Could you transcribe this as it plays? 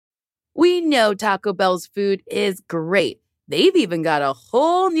We know Taco Bell's food is great. They've even got a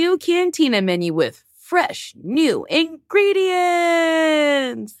whole new Cantina menu with fresh, new ingredients.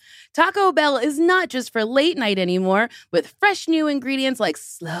 Taco Bell is not just for late night anymore, with fresh new ingredients like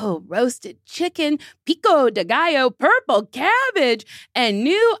slow roasted chicken, pico de gallo, purple cabbage, and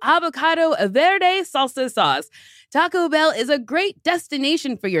new avocado verde salsa sauce. Taco Bell is a great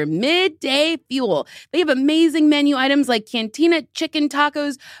destination for your midday fuel. They have amazing menu items like Cantina chicken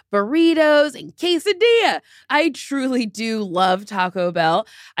tacos, burritos, and quesadilla. I truly do love Taco Bell.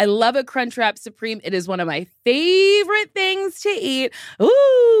 I love a Crunchwrap Supreme. It is one of my favorite things to eat.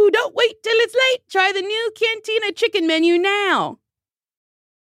 Ooh, don't wait till it's late. Try the new Cantina chicken menu now.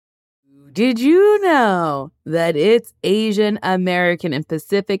 Did you know that it's Asian American and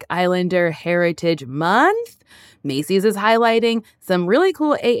Pacific Islander Heritage Month? Macy's is highlighting some really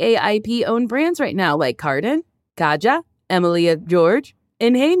cool AAIP-owned brands right now, like Cardin, Kaja, Emilia George,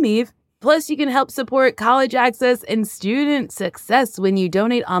 and Hey Meave. Plus, you can help support college access and student success when you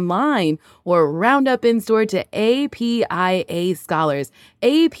donate online or round up in store to APIA Scholars.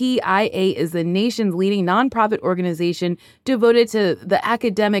 APIA is the nation's leading nonprofit organization devoted to the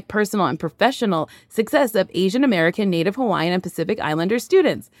academic, personal, and professional success of Asian American, Native Hawaiian, and Pacific Islander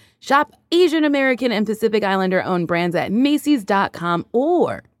students. Shop Asian American and Pacific Islander-owned brands at Macy's.com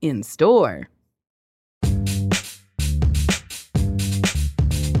or in store.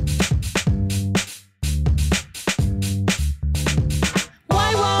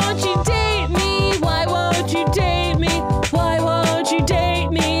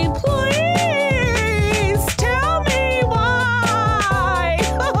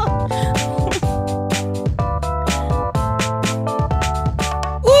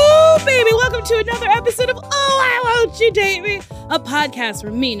 Another episode of Why Won't You Date Me? A podcast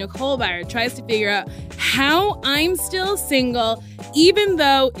where me, Nicole Byer, tries to figure out how I'm still single, even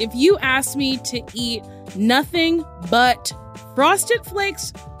though if you asked me to eat nothing but Frosted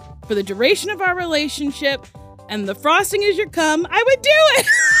Flakes for the duration of our relationship and the frosting is your cum, I would do it.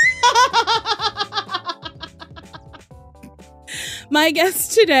 My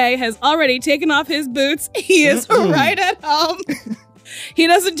guest today has already taken off his boots. He is right at home. He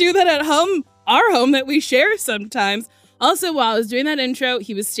doesn't do that at home. Our home that we share sometimes. Also, while I was doing that intro,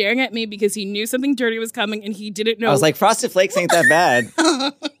 he was staring at me because he knew something dirty was coming and he didn't know. I was like, Frosted Flakes ain't that bad.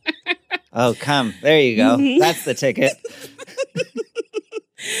 Oh, come. There you go. That's the ticket.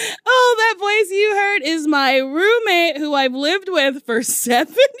 Oh, that voice you heard is my roommate who I've lived with for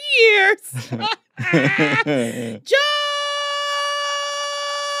 7 years. John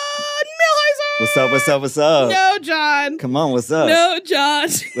Milheiser! What's up, what's up, what's up? No, John. Come on, what's up? No, John.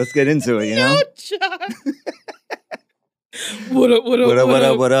 Let's get into it, you know? No, John. What up, what up, what up, what what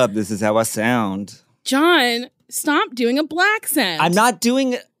up? up, what up? This is how I sound. John, stop doing a black scent. I'm not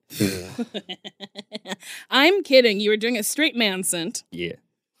doing it. I'm kidding. You were doing a straight man scent. Yeah.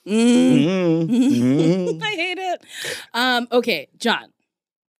 I hate it. Okay, John,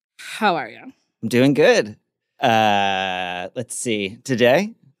 how are you? I'm doing good. Let's see.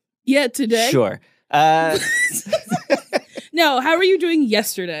 Today? Yeah, today? Sure. No, how are you doing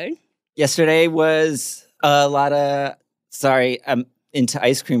yesterday? Yesterday was a lot of... Sorry, I'm into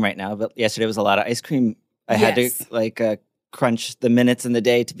ice cream right now, but yesterday was a lot of ice cream. I had to crunch the minutes in the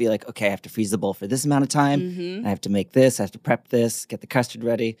day to be like, okay, I have to freeze the bowl for this amount of time. Mm-hmm. I have to make this. I have to prep this, get the custard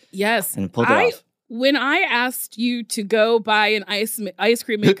ready. Yes. And pull it off. When I asked you to go buy an ice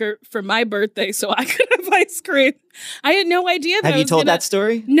cream maker for my birthday so I could have ice cream, I had no idea that Have you told that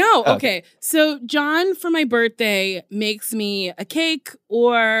story? No. Okay. So John, for my birthday, makes me a cake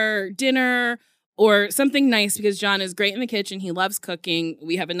or dinner or something nice because John is great in the kitchen. He loves cooking.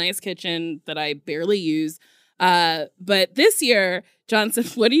 We have a nice kitchen that I barely use. But this year, John said,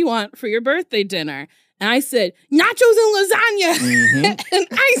 what do you want for your birthday dinner? And I said, nachos and lasagna and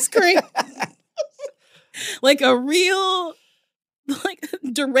ice cream. Like a real,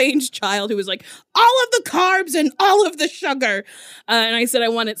 deranged child who was like, all of the carbs and all of the sugar. And I said, I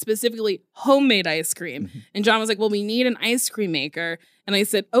want it specifically homemade ice cream. Mm-hmm. And John was like, well, we need an ice cream maker. And I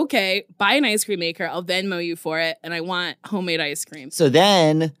said, okay, buy an ice cream maker. I'll Venmo you for it. And I want homemade ice cream. So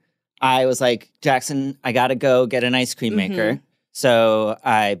then I was like, Jackson, I got to go get an ice cream maker. So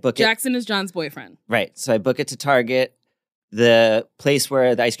I book it. Jackson is John's boyfriend. Right. So I book it to Target. The place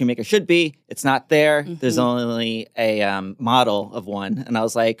where the ice cream maker should be, it's not there. Mm-hmm. There's only a model of one. And I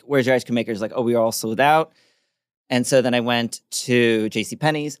was like, where's your ice cream maker? He's like, oh, we are all sold out. And so then I went to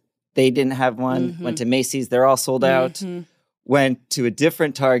JCPenney's. They didn't have one. Went to Macy's. They're all sold out. Went to a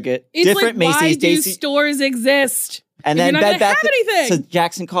different Target. It's different like, Macy's. Why do stores exist? And then Bed Bath. So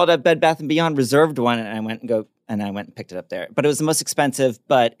Jackson called up Bed Bath & Beyond, reserved one. And I went and go, and I went and picked it up there. But it was the most expensive,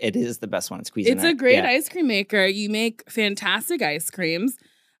 but it is the best one at Cuisinart. It's a great ice cream maker. You make fantastic ice creams.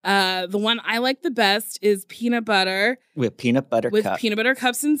 The one I like the best is peanut butter. With peanut butter with cup. peanut butter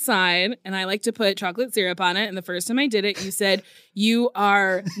cups inside, and I like to put chocolate syrup on it. And the first time I did it, you said you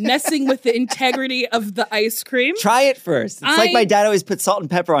are messing with the integrity of the ice cream. Try it first. It's like my dad always put salt and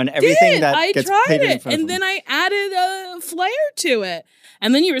pepper on everything I gets tried plated in it, front of and him. then I added a flair to it.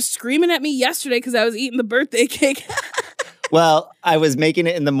 And then you were screaming at me yesterday because I was eating the birthday cake. Well, I was making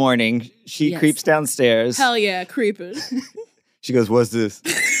it in the morning. She creeps downstairs. Hell yeah, creeping. She goes, "What's this?"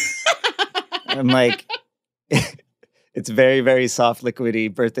 I'm like, it's very, very soft,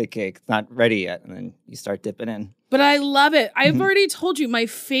 liquidy birthday cake. It's not ready yet. And then you start dipping in. But I love it. I've already told you my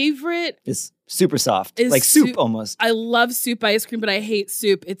favorite It's super soft, is like soup almost. I love soup ice cream, but I hate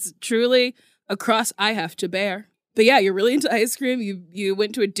soup. It's truly a cross I have to bear. But yeah, you're really into ice cream. You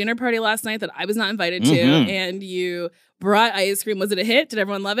went to a dinner party last night that I was not invited to, and you brought ice cream. Was it a hit? Did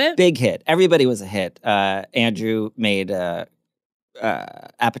everyone love it? Big hit. Everybody was a hit. Andrew made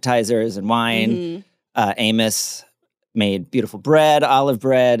appetizers and wine. Amos made beautiful bread, olive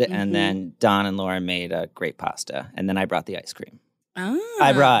bread, and then Don and Laura made a great pasta. And then I brought the ice cream.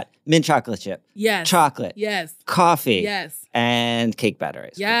 I brought mint chocolate chip, chocolate, coffee, and cake batter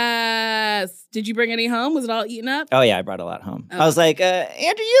ice cream. Yes. Did you bring any home? Was it all eaten up? Oh, yeah, I brought a lot home. I was like,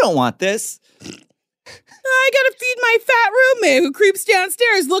 Andrew, you don't want this. I gotta feed my fat roommate who creeps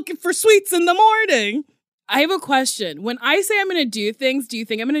downstairs looking for sweets in the morning. I have a question. When I say I'm gonna do things, do you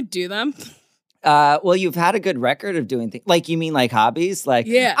think I'm gonna do them? Well, you've had a good record of doing things. Like, you mean like hobbies? Like,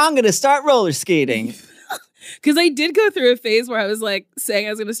 I'm going to start roller skating. Because I did go through a phase where I was like saying I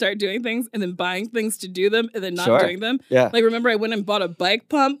was going to start doing things and then buying things to do them and then not doing them. Yeah. Like, remember I went and bought a bike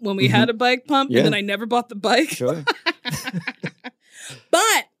pump when we had a bike pump and then I never bought the bike. Sure. But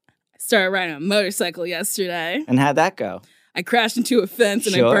I started riding a motorcycle yesterday. And how'd that go? I crashed into a fence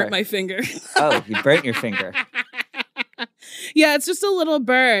and I burnt my finger. Oh, you burnt your finger. Yeah, it's just a little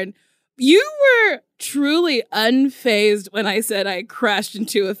burn. You were truly unfazed when I said I crashed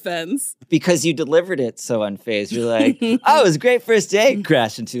into a fence. Because you delivered it so unfazed. You're like, oh, it was a great first day.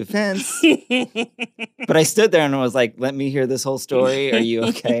 Crashed into a fence. But I stood there and I was like, let me hear this whole story. Are you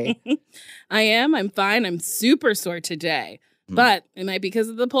okay? I am. I'm fine. I'm super sore today. But it might be because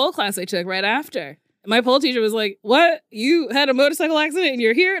of the pole class I took right after. My pole teacher was like, what? You had a motorcycle accident and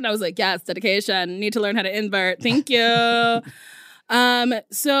you're here? And I was like, yes, dedication. Need to learn how to invert. Thank you.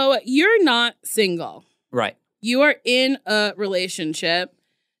 So you're not single. Right. You are in a relationship.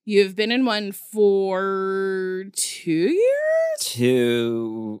 You've been in one for 2 years?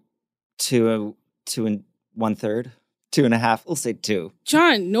 Two and 1/3. 2.5. We'll say 2.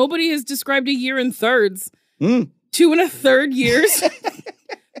 John, nobody has described a year in thirds. 2 1/3 years?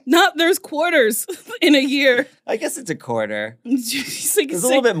 There's quarters in a year. I guess it's a quarter. It's a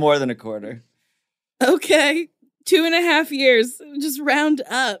little bit more than a quarter. Okay. 2.5 years. Just round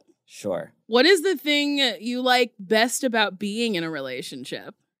up. Sure. What is the thing you like best about being in a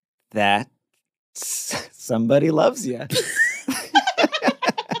relationship? That somebody loves you. When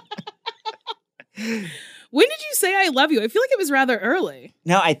did you say I love you? I feel like it was rather early.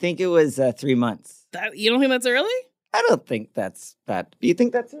 No, I think it was 3 months. You don't think that's early? I don't think that's that. Do you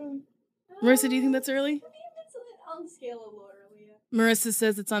think that's early? Marissa, do you think that's early? I think it's on the scale of a little early. Marissa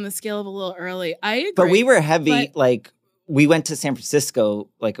says it's on the scale of a little early. I agree. But we were heavy, like, we went to San Francisco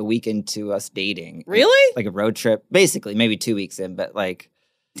like a week into us dating. Really? Like a road trip. Basically, maybe 2 weeks in, but like.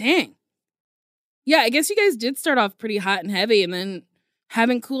 Dang. Yeah, I guess you guys did start off pretty hot and heavy and then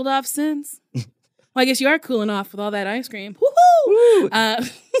haven't cooled off since. Well, I guess you are cooling off with all that ice cream. Woo-hoo!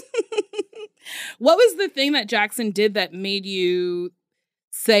 What was the thing that Jackson did that made you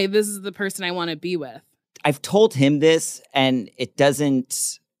say, this is the person I want to be with? I've told him this and it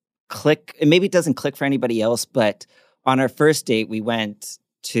doesn't click. And maybe it doesn't click for anybody else, but on our first date, we went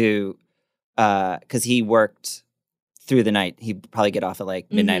to, because he worked through the night. He'd probably get off at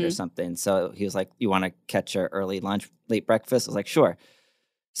like midnight or something. So he was like, you want to catch an early lunch, late breakfast? I was like, sure.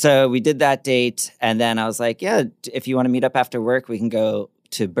 So we did that date. And then I was like, yeah, if you want to meet up after work, we can go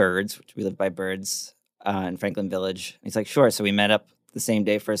to Birds, which we live by Birds in Franklin Village. He's like, sure. So we met up the same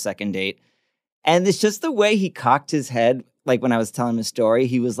day for a second date. And it's just the way he cocked his head. Like when I was telling him a story,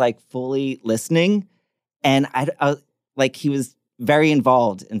 he was like fully listening. And I like, he was very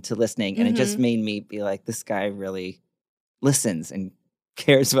involved into listening. And it just made me be like, this guy really listens and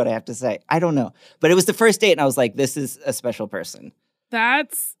cares what I have to say. I don't know. But it was the first date. And I was like, this is a special person.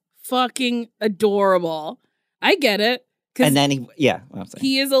 That's fucking adorable. I get it. And then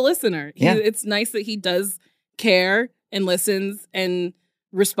he is a listener. Yeah. It's nice that he does care and listens and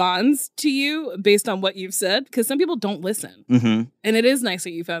responds to you based on what you've said, because some people don't listen. Mm-hmm. And it is nice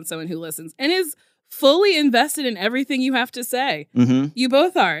that you found someone who listens and is fully invested in everything you have to say. Mm-hmm. You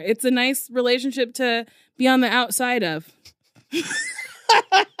both are. It's a nice relationship to be on the outside of.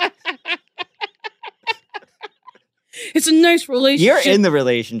 It's a nice relationship. You're in the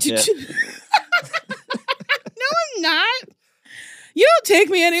relationship. No, I'm not. You don't take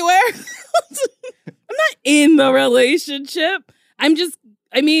me anywhere. I'm not in the relationship.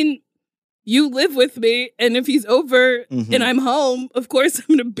 You live with me, and if he's over and I'm home, of course I'm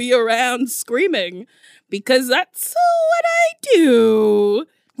going to be around screaming because that's what I do.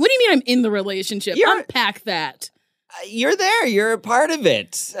 What do you mean I'm in the relationship? Unpack that. You're there. You're a part of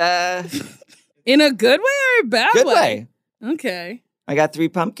it. In a good way or a bad Good way. Okay. I got 3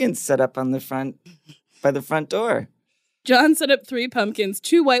 pumpkins set up on the front, by the front door. John set up 3 pumpkins,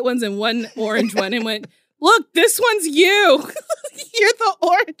 2 white ones and 1 orange one, and went, look, this one's you. You're the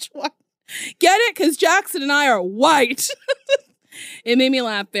orange one. Get it? Because Jackson and I are white. It made me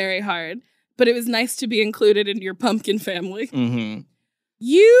laugh very hard, but it was nice to be included in your pumpkin family. Mm-hmm.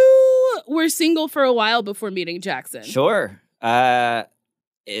 You were single for a while before meeting Jackson. Sure. I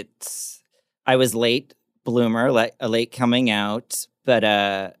was late bloomer, a late coming out, but,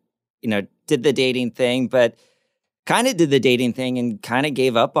 did the dating thing, but kind of did the dating thing and kind of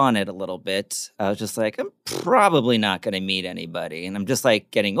gave up on it a little bit. I was just like, I'm probably not going to meet anybody. And I'm just like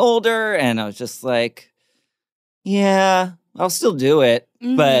getting older. And I was just like, yeah, I'll still do it.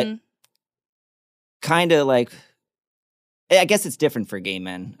 But kind of like, I guess it's different for gay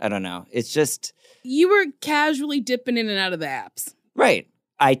men. I don't know. It's just. You were casually dipping in and out of the apps. Right.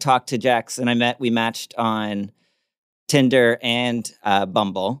 I talked to Jackson. We matched on Tinder and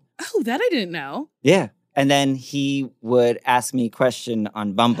Bumble. Oh, that I didn't know. Yeah. And then he would ask me a question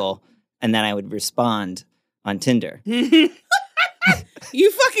on Bumble, and then I would respond on Tinder. You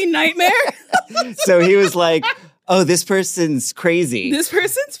fucking nightmare. So he was like, oh, this person's crazy. This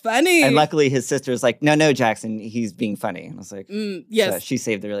person's funny. And luckily his sister was like, no, Jackson, he's being funny. And I was like, yes. So she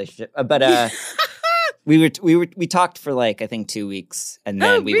saved the relationship. But we talked for like, I think 2 weeks, and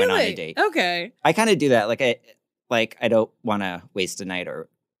then we went on a date. Okay. I kind of do that. I don't want to waste a night or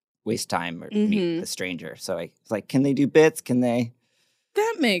waste time or meet a stranger. So I was like, can they do bits? Can they?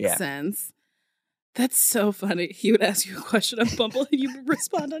 That makes sense. That's so funny. He would ask you a question on Bumble and you would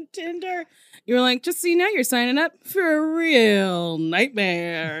respond on Tinder. You were like, just so you know, you're signing up for a real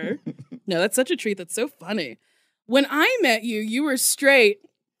nightmare. No, that's such a treat. That's so funny. When I met you, you were straight.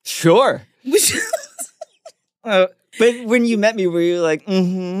 Sure. But when you met me, were you like,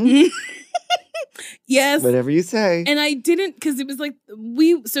 Yes. Whatever you say. And I didn't, because it was like,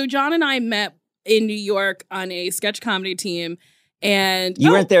 so John and I met in New York on a sketch comedy team. And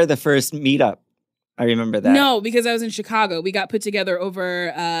you weren't there the first meetup. I remember that. No, because I was in Chicago. We got put together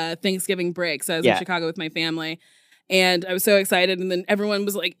over Thanksgiving break. So I was in Chicago with my family. And I was so excited. And then everyone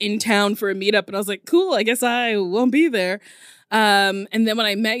was like in town for a meetup. And I was like, cool, I guess I won't be there. And then when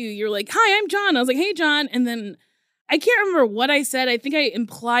I met you, you were like, hi, I'm John. I was like, hey, John. And then I can't remember what I said. I think I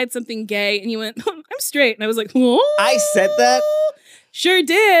implied something gay. And you went, I'm straight. And I was like, oh. I said that? Sure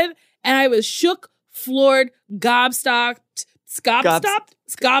did. And I was shook, floored, gobsmacked.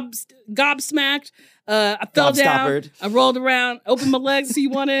 I fell down. I rolled around, opened my legs. So you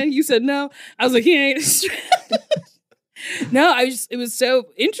want in? You said no. I was like, he ain't straight. No, it was so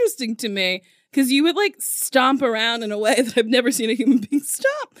interesting to me because you would like stomp around in a way that I've never seen a human being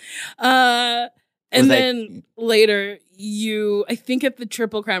stomp. And then later, I think at the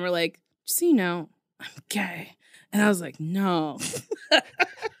Triple Crown, were like, just so you know, I'm gay. And I was like, no.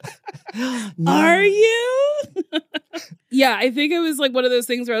 No. Are you? Yeah, I think it was like one of those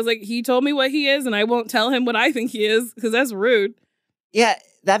things where I was like, he told me what he is and I won't tell him what I think he is because that's rude. Yeah,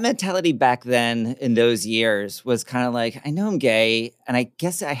 that mentality back then in those years was kind of like, I know I'm gay and I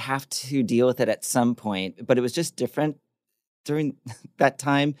guess I have to deal with it at some point, but it was just different during that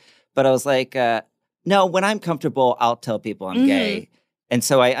time. But I was like, no, when I'm comfortable, I'll tell people I'm gay. And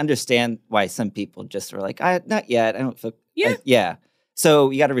so I understand why some people just were like, not yet. I don't feel. Yeah. So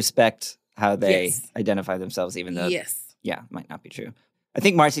you got to respect how they identify themselves, even though, it might not be true. I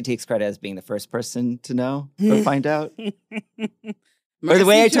think Marcy takes credit as being the first person to know or find out. Or the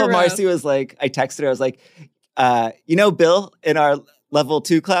way I told Marcy was like, I texted her, I was like, Bill in our level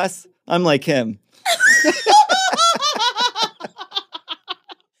 2 class? I'm like him.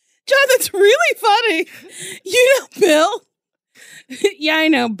 John, that's really funny. You know Bill? Yeah, I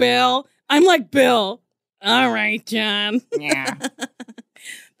know Bill. I'm like Bill. All right, John. Yeah.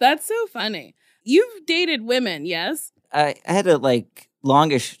 That's so funny. You've dated women, yes? I had a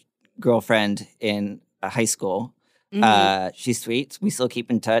longish girlfriend in high school. She's sweet. We still keep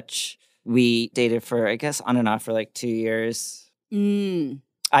in touch. We dated for, I guess, on and off for like 2 years.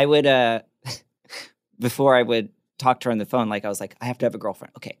 I would, before I would talk to her on the phone, like I was like, I have to have a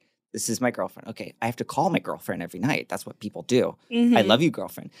girlfriend. Okay, this is my girlfriend. Okay, I have to call my girlfriend every night. That's what people do. I love you,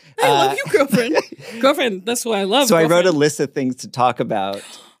 girlfriend. I love you, girlfriend. Girlfriend, that's what I love. So girlfriend. I wrote a list of things to talk about.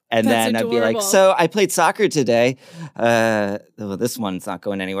 And That's then I'd be like, adorable. so I played soccer today. Well, this one's not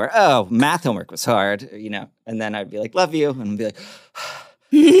going anywhere. Oh, math homework was hard, you know. And then I'd be like, love you. And I'd be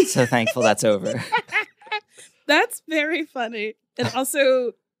like, so thankful that's over. That's very funny and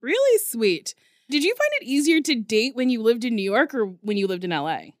also really sweet. Did you find it easier to date when you lived in New York or when you lived in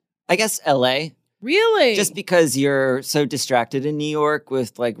LA? I guess LA, Really? just because you're so distracted in New York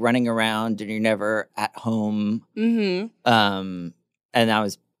with like running around and you're never at home. And I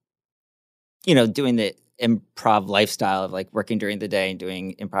was, you know, doing the improv lifestyle of like working during the day and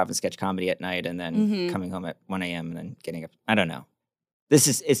doing improv and sketch comedy at night and then coming home at 1 a.m. and then getting up. I don't know.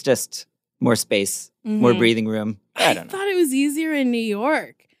 It's just more space, more breathing room. I don't know. thought it was easier in New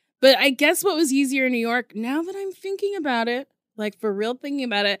York. But I guess what was easier in New York, now that I'm thinking about it, like for real thinking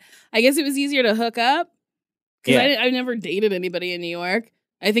about it, I guess it was easier to hook up. Because Yeah. I've never dated anybody in New York.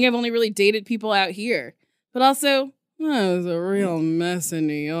 I think I've only really dated people out here. But also, I was a real mess in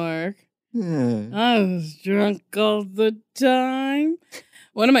New York. I was drunk all the time.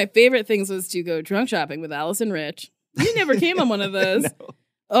 One of my favorite things was to go drunk shopping with Allison Rich. You never came on one of those. No.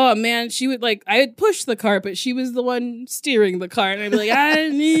 Oh man, she would like, I would push the cart, but she was the one steering the cart. And I'd be like, I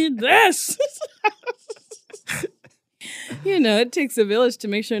need this. You know, it takes a village to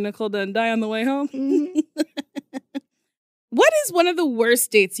make sure Nicole doesn't die on the way home. What is one of the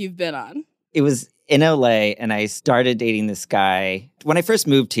worst dates you've been on? It was in LA and I started dating this guy. When I first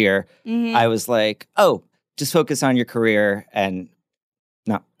moved here, I was like, oh, just focus on your career and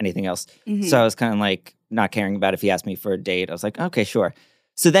not anything else. So I was kind of like not caring about if he asked me for a date. I was like, okay, sure.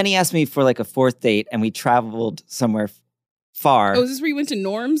 So then he asked me for like a fourth date and we traveled somewhere far. Oh, is this where you went to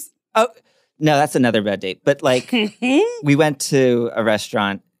Norm's? Oh, no, that's another bad date. But like we went to a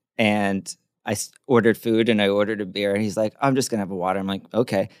restaurant and I ordered food and I ordered a beer and he's like, I'm just going to have a water. I'm like,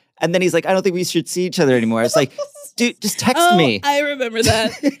 okay. And then he's like, I don't think we should see each other anymore. I was like, dude, just text me. I remember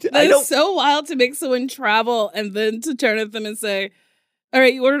that. I That don't- is so wild to make someone travel and then to turn at them and say, all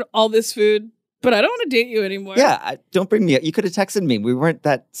right, you ordered all this food, but I don't want to date you anymore. Yeah, don't bring me up. You could have texted me. We weren't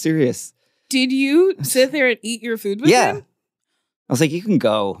that serious. Did you sit there and eat your food with Yeah. him? I was like, you can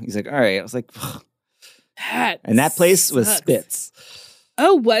go. He's like, all right. I was like, and that place was sucks. Spitz.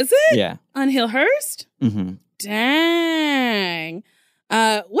 Oh, was it? Yeah. On Hillhurst? Mm-hmm. Dang.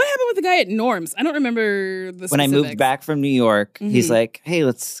 What happened with the guy at Norm's? I don't remember the When I moved back from New York, he's like, hey,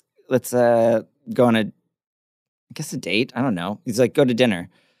 let's go on I guess a date. I don't know. He's like, go to dinner.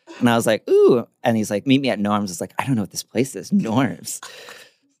 And I was like, ooh. And he's like, meet me at Norm's. It's like, I don't know what this place is. Norm's.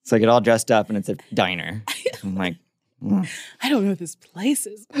 So I get all dressed up and it's a diner. I'm like, I don't know what this place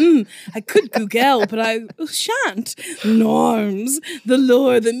is. I could Google, but I shan't. Norms, the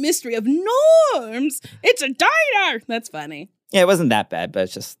lore, the mystery of Norms. It's a diner. That's funny. yeah, it wasn't that bad, but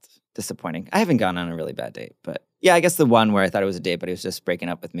it's just disappointing. I haven't gone on a really bad date. But yeah, I guess the one where I thought it was a date, but he was just breaking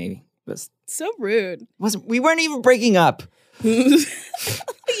up with me was So rude. we weren't even breaking up.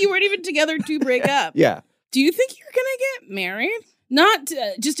 You weren't even together to break up. Yeah. Do you think you're going to get married? Not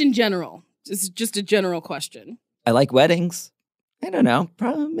just in general. Just a general question. I like weddings. I don't know.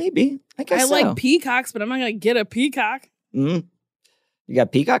 Probably, maybe. I guess I so. like peacocks, but I'm not going to get a peacock. You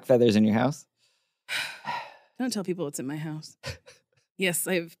got peacock feathers in your house? Don't tell people it's in my house. Yes,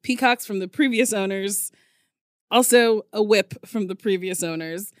 I have peacocks from the previous owners. Also, a whip from the previous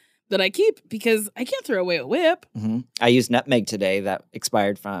owners that I keep because I can't throw away a whip. I used nutmeg today that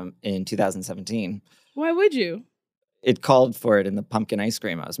expired in 2017. Why would you? It called for it in the pumpkin ice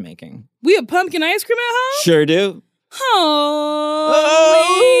cream I was making. We have pumpkin ice cream at home? Sure do.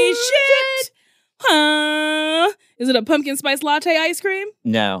 Holy shit! Huh? Is it a pumpkin spice latte ice cream?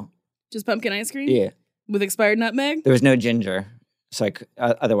 No. Just pumpkin ice cream? Yeah. With expired nutmeg? There was no ginger. So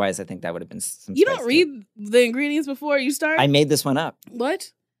otherwise, I think that would have been some You spice don't to it. read the ingredients before you start? I made this one up.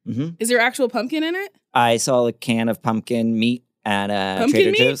 What? hmm Is there actual pumpkin in it? I saw a can of pumpkin meat at Pumpkin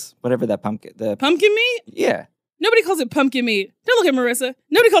Trader meat? Joe's. Whatever that pumpkin. Pumpkin meat? Yeah. Nobody calls it pumpkin meat. Don't look at Marissa.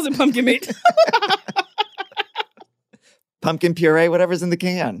 Nobody calls it pumpkin meat. Pumpkin puree, whatever's in the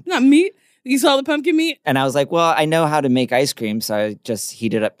can. Not meat. You saw the pumpkin meat? And I was like, well, I know how to make ice cream. So I just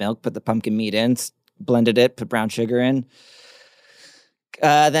heated up milk, put the pumpkin meat in, blended it, put brown sugar in.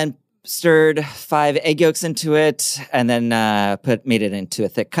 Then stirred 5 egg yolks into it, and then made it into a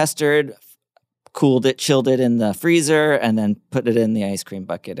thick custard, cooled it, chilled it in the freezer, and then put it in the ice cream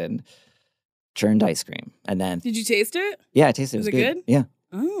bucket. And churned ice cream. And then, Did you taste it? yeah, I tasted it. Was It it was good? Yeah.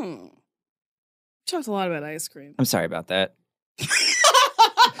 Oh. You talked a lot about ice cream. I'm sorry about that.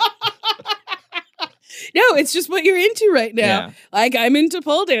 No, it's just what you're into right now. Yeah. Like, I'm into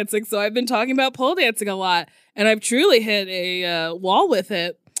pole dancing, so I've been talking about pole dancing a lot, and I've truly hit a wall with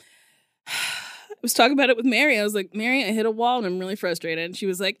it. I was talking about it with Mary. I was like, Mary, I hit a wall and I'm really frustrated. And she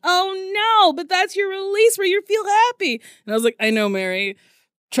was like, oh no, but that's your release where you feel happy. And I was like, I know, Mary.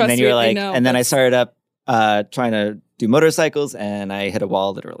 Trust And then me, you were like, I know. and then I started up trying to do motorcycles, and I hit a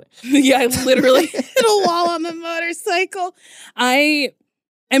wall literally. Yeah, I literally hit a wall on the motorcycle. I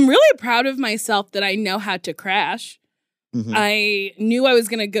am really proud of myself that I know how to crash. Mhm. I knew I was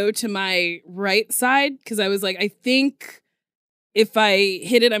going to go to my right side because I was like, I think if I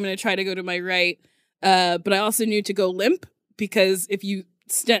hit it, I'm going to try to go to my right. But I also knew to go limp because if you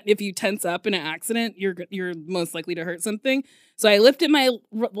tense up in an accident, you're most likely to hurt something. So I lifted my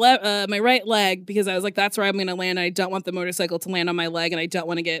right leg because I was like, that's where I'm going to land. I don't want the motorcycle to land on my leg, and I don't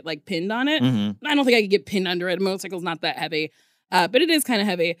want to get like pinned on it. Mhm. I don't think I could get pinned under it. A motorcycle's not that heavy. But it is kind of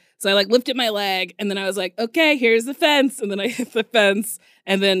heavy. So I like lifted my leg, and then I was like, okay, here's the fence. And then I hit the fence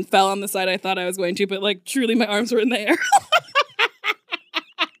and then fell on the side I thought I was going to, but like truly my arms were in the air.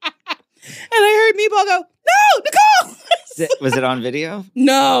 And I heard Meatball go, no, Nicole! Was it on video?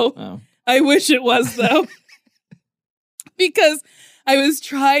 No, Oh. I wish it was though. Because I was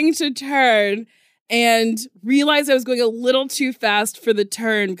trying to turn and realized I was going a little too fast for the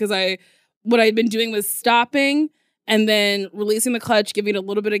turn because what I'd been doing was stopping and then releasing the clutch, giving it a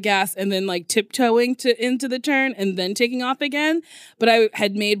little bit of gas, and then like tiptoeing into the turn and then taking off again. But I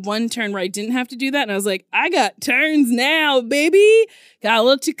had made one turn where I didn't have to do that. And I was like, I got turns now, baby. Got a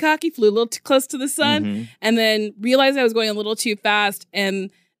little too cocky, flew a little too close to the sun, Mhm. and then realized I was going a little too fast.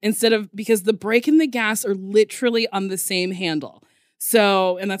 And because the brake and the gas are literally on the same handle.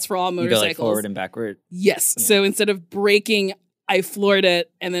 So, and that's for all You motorcycles. go like forward and backward. Yes. Yeah. So instead of braking, I floored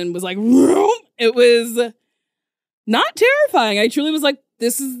it and then was like, vroom. It was not terrifying. I truly was like,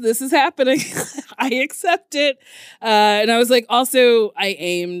 this is happening. I accept it. And I was like, also, I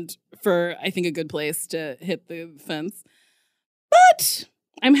aimed for, I think, a good place to hit the fence. But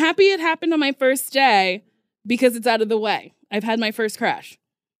I'm happy it happened on my first day because it's out of the way. I've had my first crash.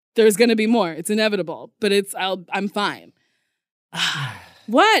 There's going to be more. It's inevitable, but I'm fine.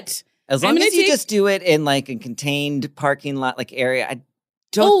 What? As I'm long gonna as you take- just do it in like a contained parking lot like area.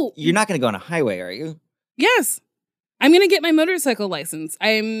 You're not going to go on a highway, are you? Yes. I'm going to get my motorcycle license.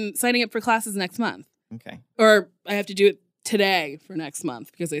 I'm signing up for classes next month. Okay. Or I have to do it today for next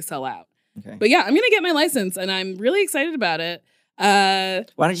month because they sell out. Okay. But yeah, I'm going to get my license and I'm really excited about it. Why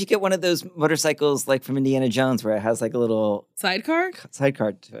don't you get one of those motorcycles like from Indiana Jones where it has like a little Sidecar?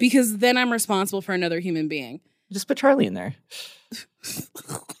 sidecar to it? Because then I'm responsible for another human being. Just put Charlie in there.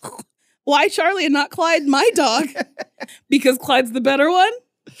 Why Charlie and not Clyde, my dog? Because Clyde's the better one?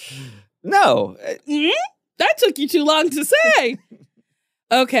 No. That took you too long to say.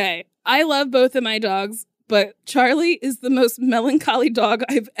 Okay, I love both of my dogs, but Charlie is the most melancholy dog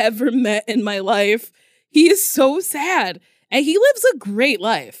I've ever met in my life. He is so sad, and he lives a great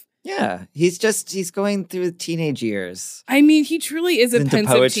life. Yeah. He's going through teenage years. I mean, he truly is a Into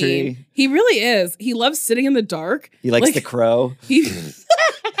pensive poetry. teen. He really is. He loves sitting in the dark. He likes Like- The Crow. He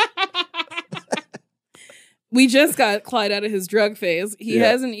We just got Clyde out of his drug phase. He Yeah.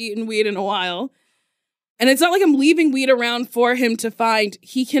 hasn't eaten weed in a while. And it's not like I'm leaving weed around for him to find.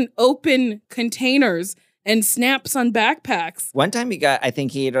 He can open containers and snaps on backpacks. One time I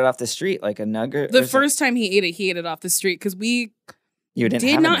think he ate it off the street like a nugget. The first time he ate it off the street because we you didn't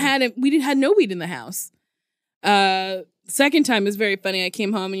did have not any. had it. We had no weed in the house. Second time is very funny. I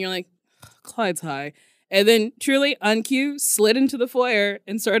came home and you're like, Clyde's high. And then truly on cue, slid into the foyer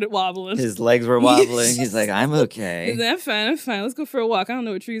and started wobbling. His legs were wobbling. He's like, I'm okay. Is that fine? I'm fine. Let's go for a walk. I don't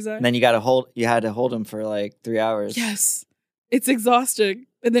know what trees are. And then you had to hold him for like 3 hours. Yes. It's exhausting.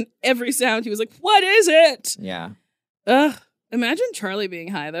 And then every sound he was like, what is it? Yeah. Ugh. Imagine Charlie being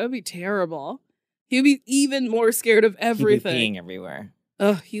high. That would be terrible. He would be even more scared of He'd be everything. peeing everywhere.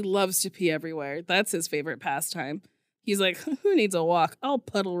 Ugh, he loves to pee everywhere. That's his favorite pastime. He's like, who needs a walk? I'll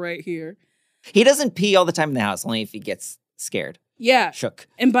puddle right here. He doesn't pee all the time in the house, only if he gets scared. Yeah. Shook.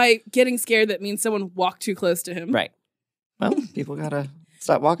 And by getting scared, that means someone walked too close to him. Right. Well, people gotta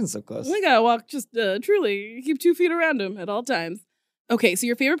stop walking so close. We gotta walk just truly keep 2 feet around him at all times. Okay, so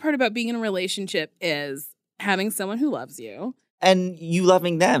your favorite part about being in a relationship is having someone who loves you. And you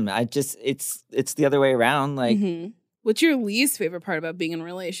loving them. It's the other way around. Like, Mhm. What's your least favorite part about being in a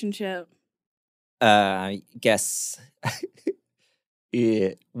relationship? guess yeah,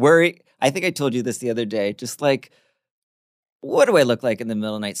 worry. I think I told you this the other day. Just like what do I look like in the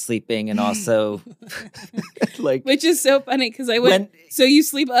middle of the night sleeping? And also, like, which is so funny because I went, so you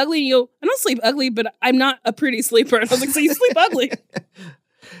sleep ugly? And you go, I don't sleep ugly, but I'm not a pretty sleeper. And I was like, so you sleep ugly?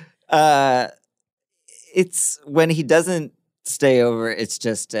 It's when he doesn't stay over, it's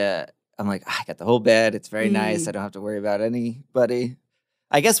just, I'm like, I got the whole bed. It's very nice. I don't have to worry about anybody.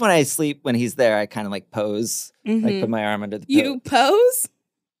 I guess when I sleep, when he's there, I kind of like pose, like put my arm under the pillow. You pose?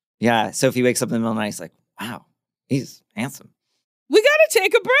 Yeah. So if he wakes up in the middle of the night, he's like, wow, he's handsome. We got to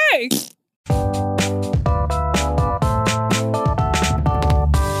take a break.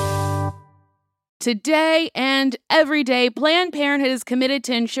 Today and every day, Planned Parenthood is committed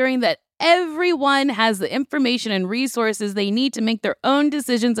to ensuring that everyone has the information and resources they need to make their own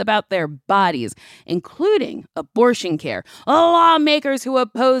decisions about their bodies, including abortion care. Lawmakers who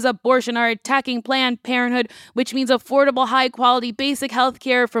oppose abortion are attacking Planned Parenthood, which means affordable, high-quality, basic health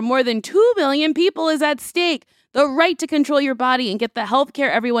care for more than 2 million people is at stake. The right to control your body and get the health care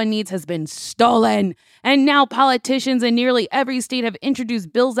everyone needs has been stolen. And now politicians in nearly every state have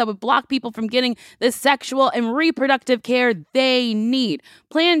introduced bills that would block people from getting the sexual and reproductive care they need.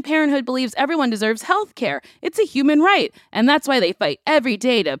 Planned Parenthood believes everyone deserves health care. It's a human right. And that's why they fight every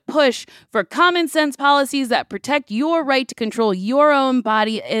day to push for common sense policies that protect your right to control your own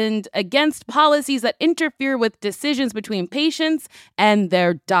body and against policies that interfere with decisions between patients and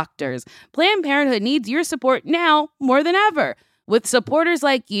their doctors. Planned Parenthood needs your support now more than ever. With supporters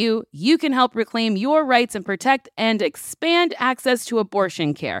like you, you can help reclaim your rights and protect and expand access to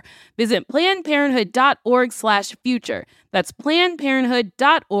abortion care. Visit PlannedParenthood.org/future. That's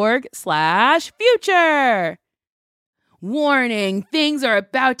PlannedParenthood.org/future. Warning, things are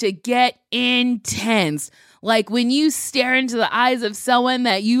about to get intense. Like when you stare into the eyes of someone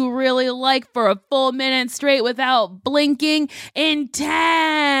that you really like for a full minute straight without blinking.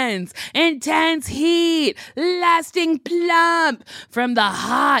 Intense heat, lasting plump from the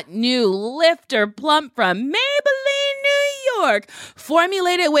hot new Lifter Plump from Maybelline, New York.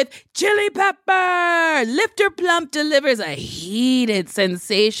 Formulated with chili pepper, Lifter Plump delivers a heated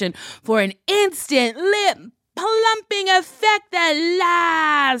sensation for an instant lip plumping effect that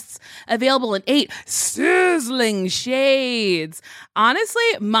lasts. Available in 8 sizzling shades. Honestly,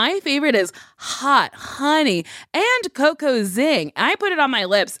 my favorite is Hot Honey and Cocoa Zing. I put it on my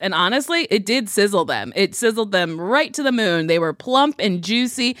lips, and honestly, it did sizzle them. It sizzled them right to the moon. They were plump and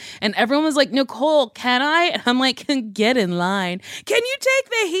juicy, and everyone was like, Nicole, can I? And I'm like, get in line. Can you take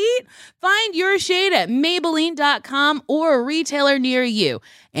the heat? Find your shade at Maybelline.com or a retailer near you.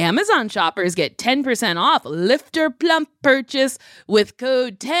 Amazon shoppers get 10% off Lifter Plump purchase with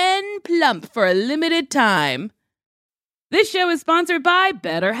code 10PLUMP for a limited time. This show is sponsored by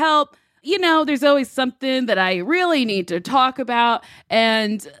BetterHelp. You know, there's always something that I really need to talk about,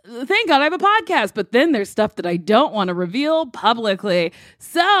 and thank God I have a podcast, but then there's stuff that I don't want to reveal publicly.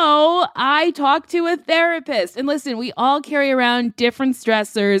 So I talked to a therapist, and listen, we all carry around different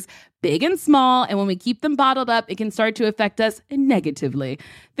stressors, big and small, and when we keep them bottled up, it can start to affect us negatively.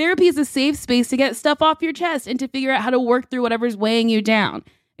 Therapy is a safe space to get stuff off your chest and to figure out how to work through whatever's weighing you down.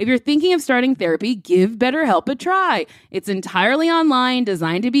 If you're thinking of starting therapy, give BetterHelp a try. It's entirely online,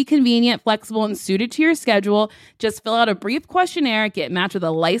 designed to be convenient, flexible, and suited to your schedule. Just fill out a brief questionnaire, get matched with a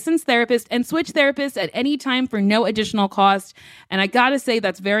licensed therapist, and switch therapists at any time for no additional cost. And I gotta say,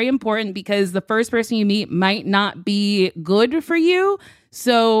 that's very important because the first person you meet might not be good for you.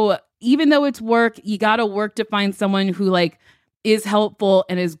 So even though it's work, you gotta work to find someone who is helpful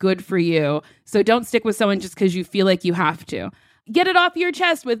and is good for you. So don't stick with someone just because you feel like you have to. Get it off your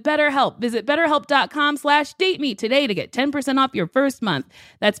chest with BetterHelp. Visit BetterHelp.com/dateme today to get 10% off your first month.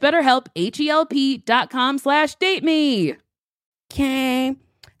 That's BetterHelp, HELP.com/dateme. Okay.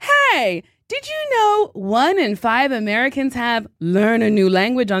 Hey, did you know 1 in 5 Americans have learn a new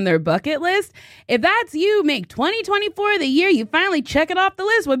language on their bucket list? If that's you, make 2024 the year you finally check it off the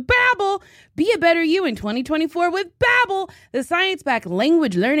list with Babbel. Be a better you in 2024 with Babbel, the science-backed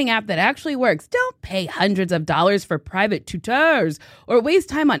language learning app that actually works. Don't pay hundreds of dollars for private tutors or waste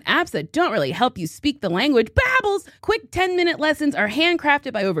time on apps that don't really help you speak the language. Babbel's quick 10-minute lessons are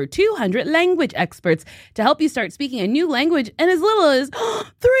handcrafted by over 200 language experts to help you start speaking a new language in as little as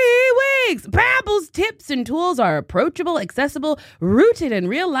 3 weeks. Babbel's tips and tools are approachable, accessible, rooted in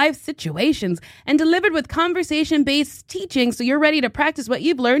real-life situations, and delivered with conversation-based teaching so you're ready to practice what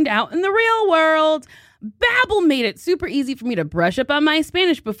you've learned out in the real world. Babbel made it super easy for me to brush up on my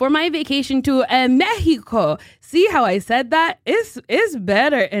Spanish before my vacation to Mexico. See how I said that? It's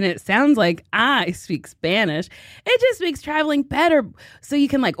better, and it sounds like I speak Spanish. It just makes traveling better, so you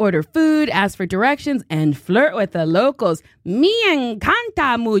can order food, ask for directions, and flirt with the locals. Me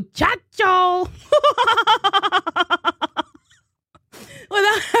encanta, muchacho.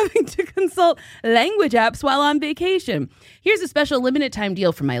 without having to consult language apps while on vacation. Here's a special limited time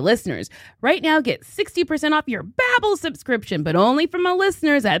deal for my listeners. Right now, get 60% off your Babbel subscription, but only for my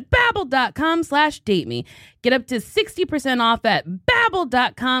listeners at babbel.com/dateme. Get up to 60% off at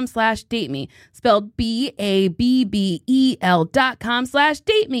babbel.com/dateme. Spelled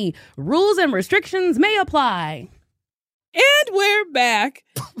BABBEL.com/dateme. Rules and restrictions may apply. And we're back.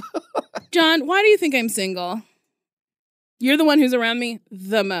 John, why do you think I'm single? You're the one who's around me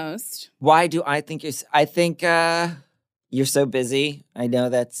the most. Why do I think I think you're so busy. I know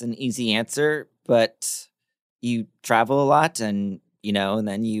that's an easy answer, but you travel a lot and, and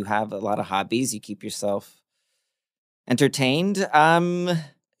then you have a lot of hobbies. You keep yourself entertained.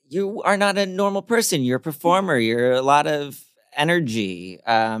 You are not a normal person. You're a performer. You're a lot of energy.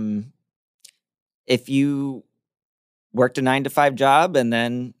 If you worked a 9-to-5 job and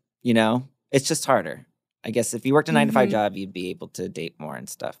then, it's just harder. I guess if you worked a 9-to-5 job, you'd be able to date more and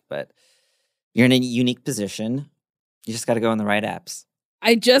stuff. But you're in a unique position. You just got to go on the right apps.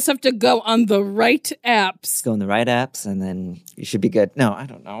 I just have to go on the right apps. Go on the right apps and then you should be good. No, I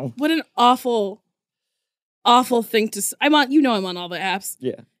don't know. What an awful, awful thing to say. I'm on all the apps.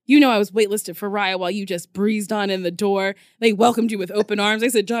 Yeah. I was waitlisted for Raya while you just breezed on in the door. They welcomed you with open arms. They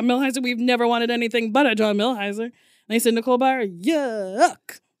said, John Milheiser, we've never wanted anything but a John Milheiser. And they said, Nicole Byer,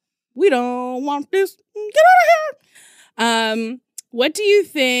 yuck. We don't want this. Get out of here. What do you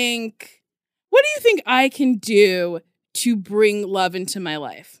think I can do to bring love into my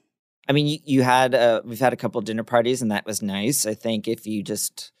life? I mean, we've had a couple dinner parties and that was nice. I think if you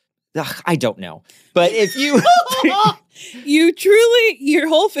just, I don't know. But if you, your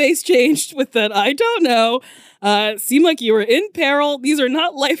whole face changed with that. I don't know. Seemed like you were in peril. These are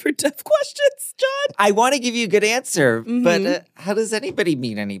not life or death questions, John. I want to give you a good answer, but how does anybody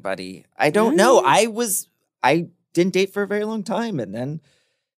meet anybody? I don't know. I didn't date for a very long time, and then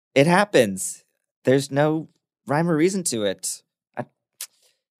it happens. There's no rhyme or reason to it.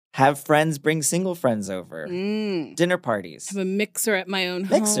 Have friends bring single friends over. Dinner parties. Have a mixer at my own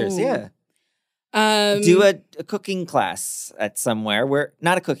home. Mixers, yeah. Do a cooking class at somewhere where,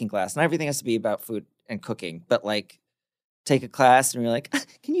 not a cooking class, not everything has to be about food and cooking, but like take a class and you're like,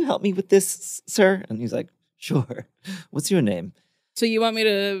 can you help me with this, sir? And he's like, sure. What's your name? So you want me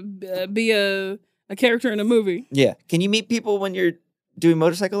to be a character in a movie? Yeah. Can you meet people when you're doing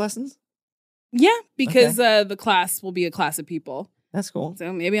motorcycle lessons? Yeah, because the class will be a class of people. That's cool.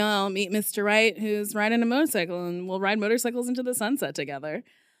 So maybe I'll meet Mr. Wright, who's riding a motorcycle, and we'll ride motorcycles into the sunset together.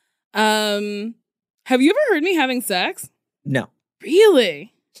 Have you ever heard me having sex? No.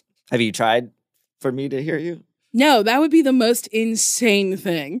 Really? Have you tried for me to hear you? No, that would be the most insane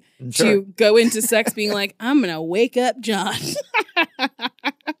thing. Sure. To go into sex being like, I'm going to wake up John.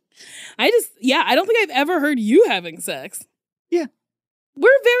 I don't think I've ever heard you having sex. Yeah.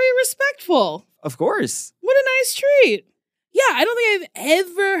 We're very respectful. Of course. What a nice treat. Yeah, I don't think I've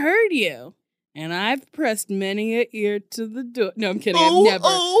ever heard you. And I've pressed many a ear to the door. No, I'm kidding. I've never.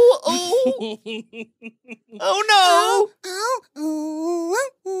 Oh no.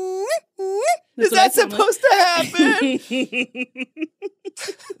 Is that supposed to happen?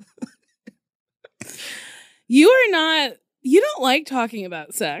 You don't like talking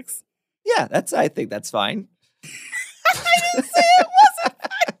about sex. Yeah, I think that's fine. I didn't say it wasn't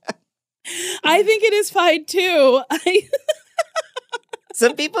fine. I think it is fine too.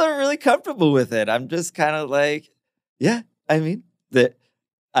 Some people are really comfortable with it. I'm just kind of like, yeah, I mean,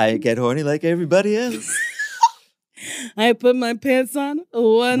 I get horny like everybody else. I put my pants on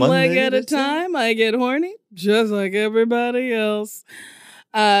one leg at a time. I get horny just like everybody else.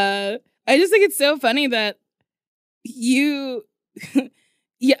 I just think it's so funny that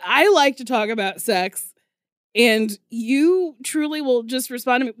I like to talk about sex, and you truly will just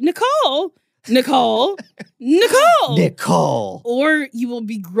respond to me, Nicole. Or you will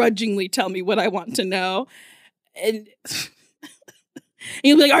begrudgingly tell me what I want to know. And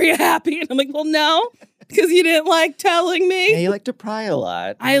you'll be like, are you happy? And I'm like, well, no, because you didn't like telling me. Yeah, you like to pry a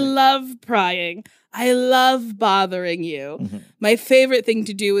lot. I love prying. I love bothering you. Mm-hmm. My favorite thing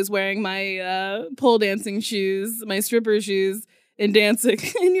to do is wearing my pole dancing shoes, my stripper shoes, and dancing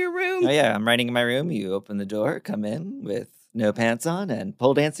in your room. Oh, yeah, I'm riding in my room. You open the door, come in with no pants on and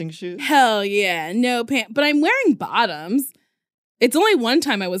pole dancing shoes. Hell yeah, no pants. But I'm wearing bottoms. It's only one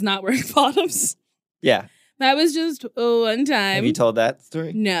time I was not wearing bottoms. Yeah. That was just one time. Have you told that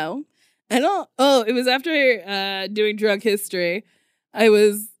story? No. I don't. Oh, it was after doing drug history. That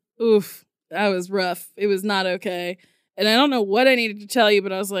was rough. It was not okay. And I don't know what I needed to tell you,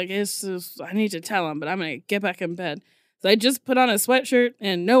 but I was like, I need to tell him, but I'm going to get back in bed. So I just put on a sweatshirt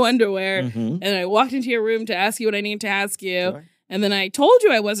and no underwear, and I walked into your room to ask you what I need to ask you. Sure. And then I told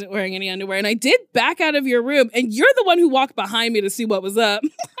you I wasn't wearing any underwear, and I did back out of your room, and you're the one who walked behind me to see what was up.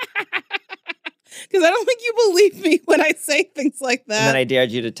 Because I don't think you believe me when I say things like that. And then I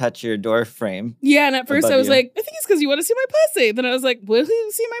dared you to touch your door frame. Yeah, and at first I was you. like, I think it's because you want to see my pussy. Then I was like, will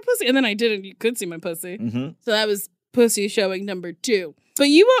you see my pussy? And then I didn't. You could see my pussy. Mm-hmm. So that was pussy showing number 2. But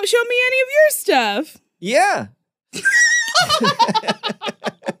you won't show me any of your stuff. Yeah.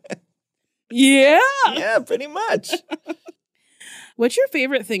 Yeah. Yeah, pretty much. What's your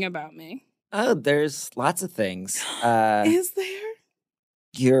favorite thing about me? Oh, there's lots of things. Is there?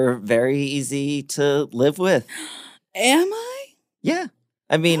 You're very easy to live with. Am I? Yeah.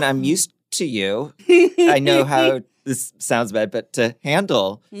 I mean, I'm used to you. I know how this sounds bad, but to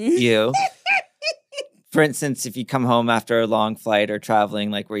handle you. For instance, if you come home after a long flight or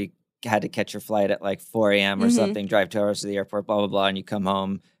traveling, like where you had to catch your flight at like 4 a.m. or something, drive 2 hours to the airport, blah, blah, blah, and you come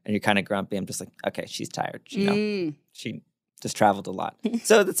home and you're kind of grumpy. I'm just like, okay, she's tired. You know, she just traveled a lot.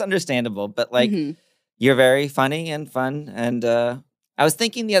 So that's understandable. But like, you're very funny and fun. And I was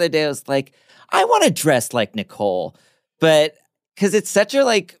thinking the other day, I was like, I want to dress like Nicole. But because it's such a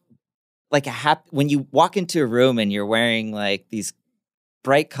like a happy, when you walk into a room and you're wearing like these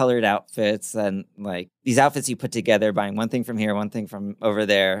bright colored outfits and like these outfits you put together, buying one thing from here, one thing from over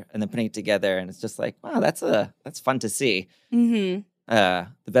there, and then putting it together. And it's just like, wow, that's fun to see. The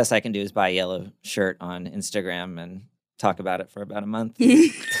best I can do is buy a yellow shirt on Instagram and talk about it for about a month.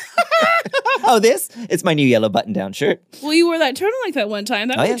 Oh, it's my new yellow button-down shirt. Well, you wore that turtleneck that one time.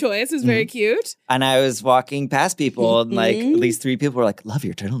 That was a choice. It was very cute. And I was walking past people, and like at least 3 people were like, love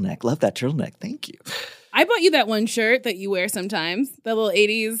your turtleneck. Love that turtleneck. Thank you. I bought you that one shirt that you wear sometimes. That little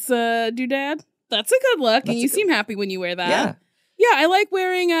 80s doodad. That's a good look. And you seem happy when you wear that. Yeah. Yeah, I like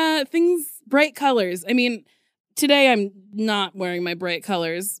wearing things, bright colors. I mean, today I'm not wearing my bright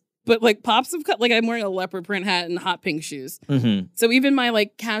colors. But like pops of like I'm wearing a leopard print hat and hot pink shoes. So even my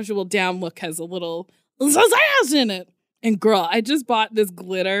like casual down look has a little zazz in it. And girl, I just bought this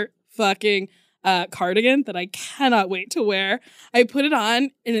glitter fucking cardigan that I cannot wait to wear. I put it on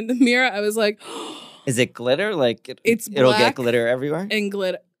and in the mirror I was like, is it glitter? Like it'll get glitter everywhere? And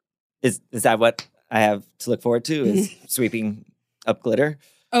glitter. Is that what I have to look forward to? Is sweeping up glitter?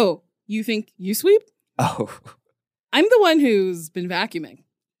 Oh, you think you sweep? Oh. I'm the one who's been vacuuming.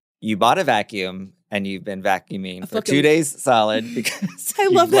 You bought a vacuum and you've been vacuuming for 2 days solid because I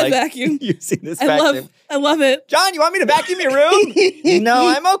love that vacuum. Using this vacuum. I love it. John, you want me to vacuum your room? No,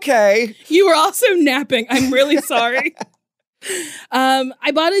 I'm okay. You were also napping. I'm really sorry.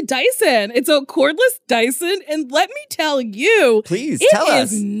 I bought a Dyson. It's a cordless Dyson, and let me tell you, please tell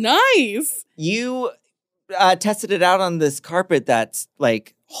us. It is nice. You tested it out on this carpet that's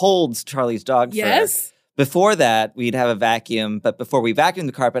like holds Charlie's dog fur. Before that, we'd have a vacuum, but before we vacuumed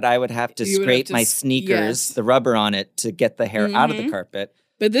the carpet, I would have to scrape my sneakers, the rubber on it, to get the hair out of the carpet.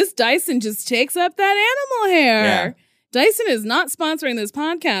 But this Dyson just takes up that animal hair. Yeah. Dyson is not sponsoring this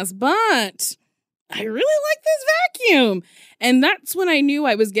podcast, but I really like this vacuum. And that's when I knew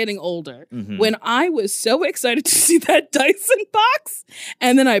I was getting older. When I was so excited to see that Dyson box.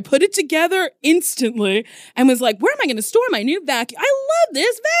 And then I put it together instantly and was like, where am I going to store my new vacuum? I love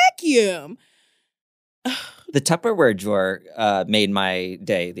this vacuum. The Tupperware drawer made my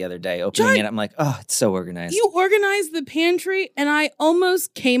day the other day. Opening it, I'm like, oh, it's so organized. You organized the pantry, and I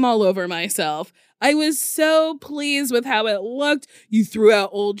almost came all over myself. I was so pleased with how it looked. You threw out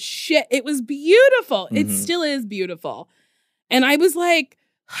old shit. It was beautiful. It still is beautiful. And I was like,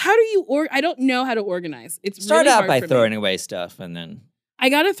 how do you I don't know how to organize. It's Start really out hard by for throwing me. away stuff, and then I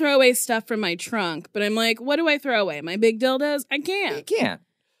got to throw away stuff from my trunk, but I'm like, what do I throw away? My big dildos? I can't. You can't.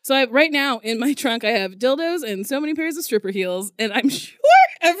 So right now in my trunk, I have dildos and so many pairs of stripper heels. And I'm sure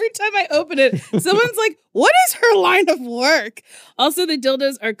every time I open it, someone's like, what is her line of work? Also, the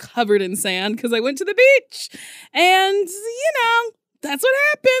dildos are covered in sand because I went to the beach. And, that's what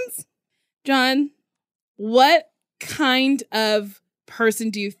happens. John, what kind of person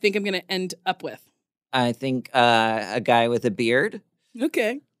do you think I'm going to end up with? I think a guy with a beard.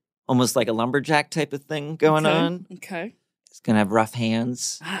 Okay. Almost like a lumberjack type of thing going on. Okay. He's going to have rough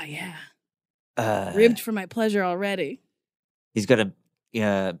hands. Ah, yeah. Ribbed for my pleasure already. He's going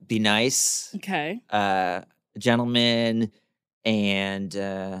to be nice. Okay. A gentleman. And he's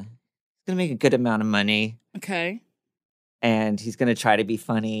going to make a good amount of money. Okay. And he's going to try to be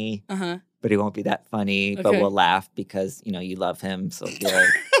funny. Uh-huh. But he won't be that funny. Okay. But we'll laugh because, you love him. So he'll be like,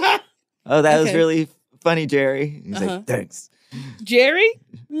 oh, that was really funny, Jerry. He's like, thanks. Jerry?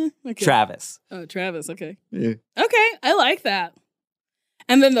 Okay. Travis. Oh, Travis. Okay. Yeah. Okay. I like that.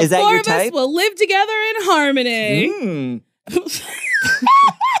 And then the four of us will live together in harmony. You don't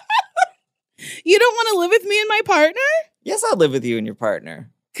want to live with me and my partner? Yes, I'll live with you and your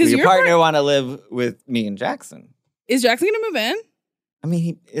partner. Because Your partner want to live with me and Jackson. Is Jackson going to move in? I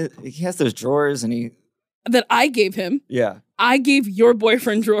mean, he has those drawers and he... That I gave him. Yeah. I gave your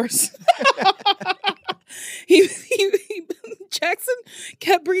boyfriend drawers. Jackson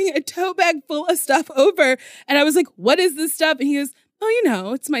kept bringing a tote bag full of stuff over. And I was like, what is this stuff? And he goes,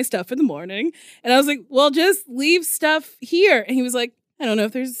 oh, it's my stuff for the morning. And I was like, well, just leave stuff here. And he was like, I don't know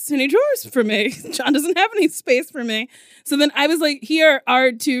if there's any drawers for me. John doesn't have any space for me. So then I was like, here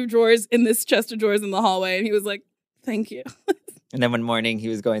are 2 drawers in this chest of drawers in the hallway. And he was like, thank you. And then one morning he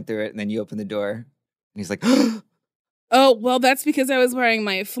was going through it and then you opened the door and he's like, oh, well, that's because I was wearing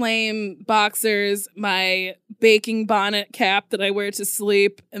my flame boxers, my baking bonnet cap that I wear to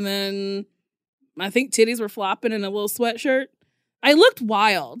sleep. And then I think titties were flopping in a little sweatshirt. I looked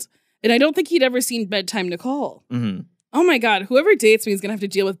wild. And I don't think he'd ever seen Bedtime Nicole. mm-hmm. Oh my God, whoever dates me is going to have to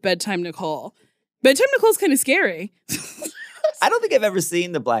deal with Bedtime Nicole. Bedtime Nicole's kind of scary. I don't think I've ever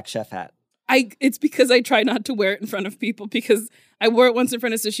seen the black chef hat. It's because I try not to wear it in front of people because I wore it once in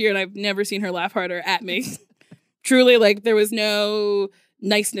front of Sashir and I've never seen her laugh harder at me. Truly, like, there was no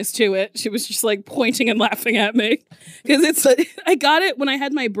niceness to it. She was just like pointing and laughing at me because I got it when I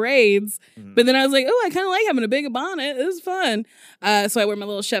had my braids, but then I was like, oh, I kind of like having a big bonnet. It was fun. So I wear my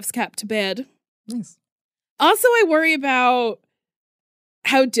little chef's cap to bed. Nice. Also, I worry about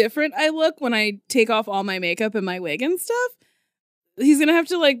how different I look when I take off all my makeup and my wig and stuff. He's going to have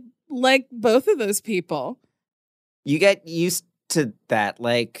to like both of those people. You get used to that.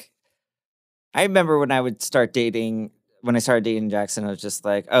 Like, I remember when I started dating Jackson, I was just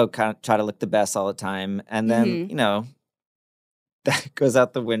like, oh, kind of try to look the best all the time. And then, that goes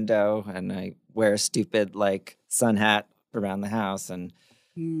out the window and I wear a stupid, like, sun hat around the house and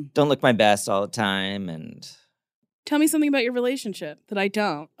don't look my best all the time. And tell me something about your relationship that I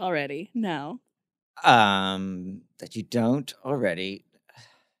don't already know. That you don't already.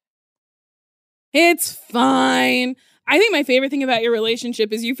 It's fine. I think my favorite thing about your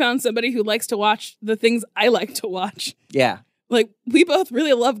relationship is you found somebody who likes to watch the things I like to watch. Yeah. Like, we both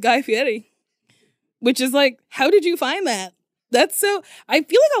really love Guy Fieri, which is like, how did you find that? That's so, I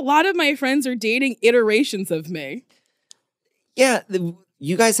feel like a lot of my friends are dating iterations of me. Yeah.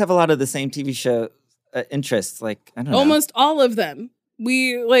 You guys have a lot of the same TV show interests. Like, I don't know. Almost all of them. And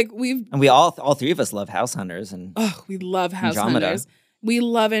we all 3 of us love House Hunters and we love House Andromeda. Hunters. We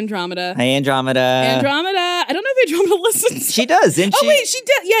love Andromeda. Hey, Andromeda. I don't know if Andromeda listens. She does, didn't she? Oh, wait, she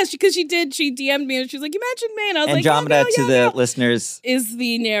did. Yes, because she did. She DM'd me and she was like, you mentioned me. And I was Andromeda like, to the listeners. Is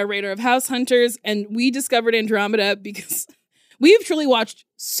the narrator of House Hunters. And we discovered Andromeda because we've truly watched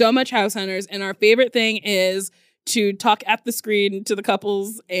so much House Hunters. And our favorite thing is to talk at the screen to the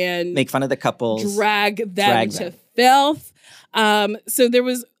couples and make fun of the couples. Drag them to filth. So there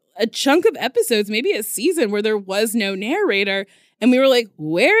was a chunk of episodes, maybe a season, where there was no narrator. And we were like,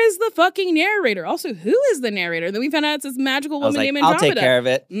 where is the fucking narrator? Also, who is the narrator? And then we found out it's this magical woman named Andromeda. I'll take care of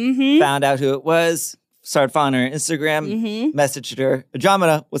it. Mm-hmm. Found out who it was. Started following her on Instagram. Messaged her,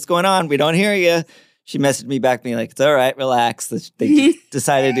 Andromeda, what's going on? We don't hear you. She messaged me back, being like, it's all right, relax. They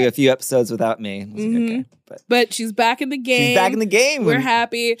decided to do a few episodes without me. I was like, okay. But she's back in the game. She's back in the game. We're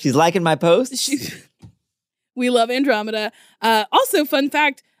happy. She's liking my posts. We love Andromeda. Also, fun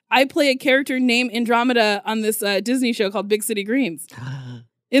fact, I play a character named Andromeda on this Disney show called Big City Greens.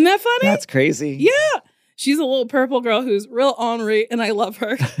 Isn't that funny? That's crazy. Yeah. She's a little purple girl who's real ornery, and I love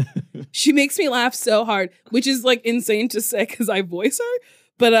her. She makes me laugh so hard, which is like insane to say because I voice her.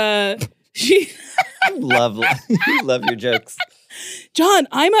 But she... You love your jokes. John,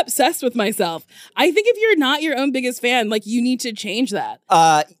 I'm obsessed with myself. I think if you're not your own biggest fan, like, you need to change that.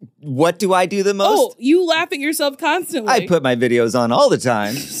 What do I do the most? Oh, you laugh at yourself constantly. I put my videos on all the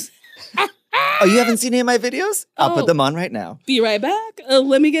time. Oh, you haven't seen any of my videos? I'll put them on right now. Be right back.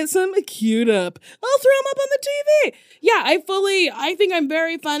 Let me get some queued up. I'll throw them up on the TV. Yeah, I think I'm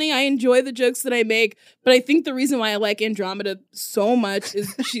very funny. I enjoy the jokes that I make. But I think the reason why I like Andromeda so much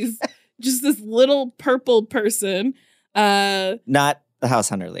is she's just this little purple person. Not the House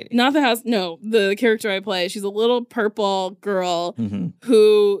Hunter lady. Not the house. No, the character I play. She's a little purple girl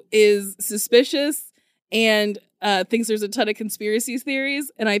who is suspicious and thinks there's a ton of conspiracy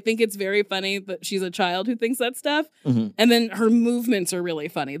theories. And I think it's very funny that she's a child who thinks that stuff. And then her movements are really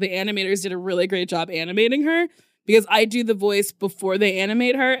funny. The animators did a really great job animating her because I do the voice before they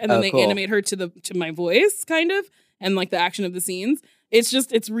animate her. And then they animate her to my voice, kind of, and like the action of the scenes.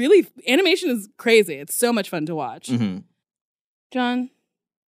 It's really, animation is crazy. It's so much fun to watch. John,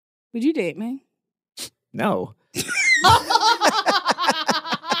 would you date me? No.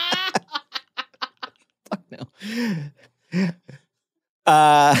 Fuck no.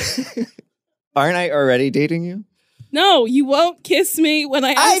 Aren't I already dating you? No, you won't kiss me when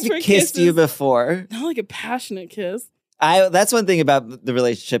I ask I've for kissed kisses. you before. Not like a passionate kiss. That's one thing about the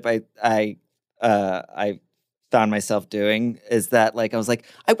relationship I found myself doing is that like I was like,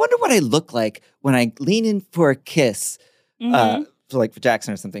 I wonder what I look like when I lean in for a kiss, Mhm. for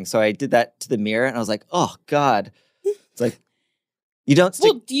Jackson or something. So I did that to the mirror, and I was like, oh God, it's like you don't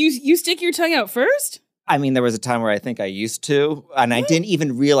stick. Well, do you stick your tongue out first? I mean, there was a time where I think I used to, and I didn't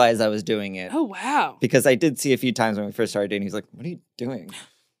even realize I was doing it Oh wow. because I did see a few times when we first started dating. He's like, "What are you doing?"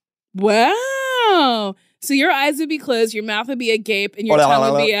 Wow. So your eyes would be closed, your mouth would be agape, and your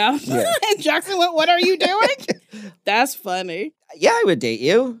tongue would be out. Yeah. And Jackson went, "What are you doing?" That's funny. Yeah, I would date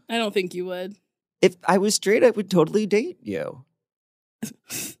you. I don't think you would. If I was straight, I would totally date you.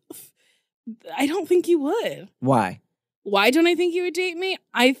 I don't think you would. Why? Why don't I think you would date me?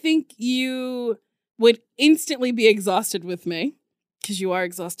 I think you would instantly be exhausted with me because you are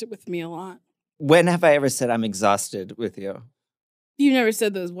exhausted with me a lot. When have I ever said I'm exhausted with you? You never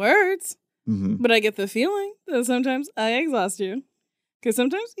said those words, Mm-hmm. but I get the feeling that sometimes I exhaust you. Because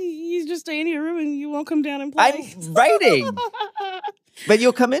sometimes you just stay in your room and you won't come down and play. I'm writing, but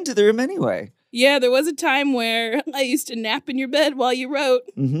you'll come into the room anyway. Yeah, there was a time where I used to nap in your bed while you wrote.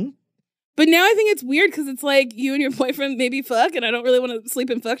 Mm-hmm. But now I think it's weird because it's like you and your boyfriend maybe fuck and I don't really want to sleep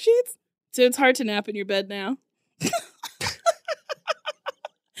in fuck sheets. So it's hard to nap in your bed now.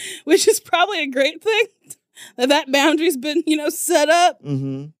 Which is probably a great thing. That boundary's been, set up.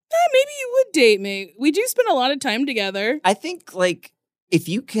 Mm-hmm. Maybe you would date me. We do spend a lot of time together. I think like if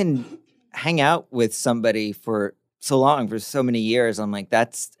you can hang out with somebody for so long, for so many years, I'm like,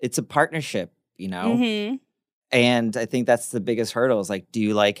 it's a partnership, Mm-hmm. And I think that's the biggest hurdle is like, do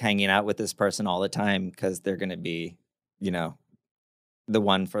you like hanging out with this person all the time? Because they're going to be, the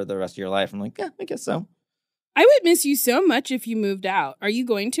one for the rest of your life. I'm like, yeah, I guess so. I would miss you so much if you moved out. Are you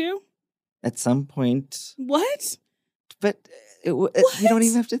going to? At some point. What? But you don't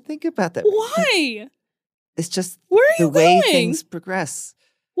even have to think about that. Why? It's just Where are the you way going? things progress.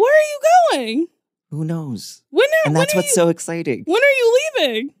 Where are you going? Who knows? When And that's are what's so exciting. When are you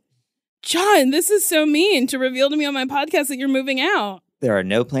leaving? John, this is so mean to reveal to me on my podcast that you're moving out. There are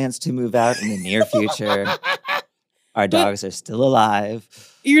no plans to move out in the near future. Our dogs are still alive.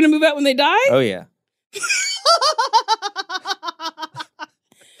 You're going to move out when they die? Oh, yeah.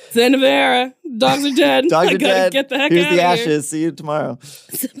 It's the end of the era. Dogs are dead. Dogs I are gotta dead. get the heck Here's out the of here. ashes. See you tomorrow.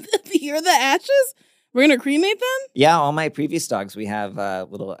 You're the ashes? We're going to cremate them? Yeah, all my previous dogs, we have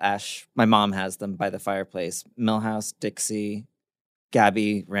little ash. My mom has them by the fireplace. Millhouse, Dixie,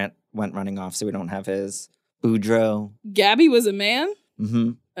 Gabby went running off, so we don't have his. Boudreaux. Gabby was a man?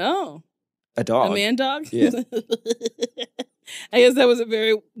 Mm-hmm. Oh. A dog. A man dog? Yeah. I guess that was a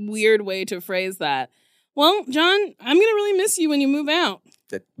very weird way to phrase that. Well, John, I'm going to really miss you when you move out.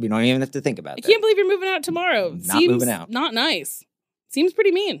 That we don't even have to think about I that. can't believe you're moving out tomorrow. Not Seems moving out. Not nice. Seems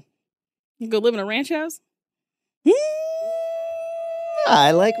pretty mean. You go live in a ranch house?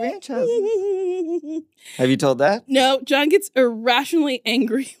 I like ranch houses. Have you told that? No, John gets irrationally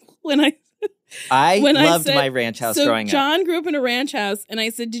angry when I Loved said- my ranch house so growing up. John grew up in a ranch house, and I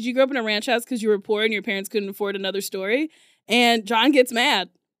said, "Did you grow up in a ranch house because you were poor and your parents couldn't afford another story?" And John gets mad,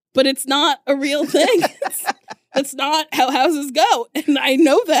 but it's not a real thing. That's not how houses go, and I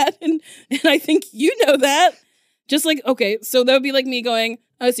know that, and I think you know that. Just like, okay, so that would be like me going,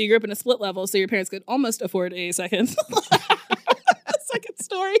 "Oh, so you grew up in a split level, so your parents could almost afford a second second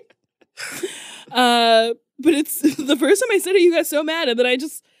story." But it's the first time I said it, you got so mad, and then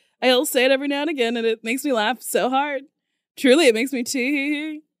I'll say it every now and again, and it makes me laugh so hard. Truly, it makes me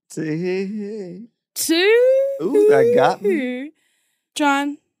too. Ooh, that got me.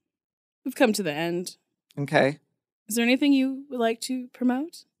 John, we've come to the end. Okay. Is there anything you would like to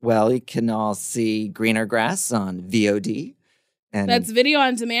promote? Well, you can all see Greener Grass on VOD. And That's video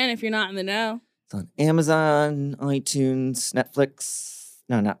on demand if you're not in the know. it's on Amazon, iTunes, Netflix.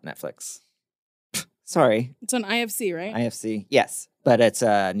 No, not Netflix. Sorry, It's on IFC, right? IFC. Yes, but it's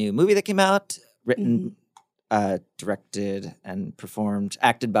a new movie that came out, written, directed, and performed,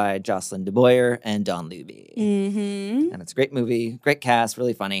 acted by Jocelyn DeBoyer and Don Luby. Mm-hmm. And it's a great movie, great cast,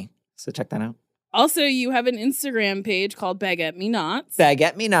 really funny. So check that out. Also, you have an Instagram page called Baguette Me Nots.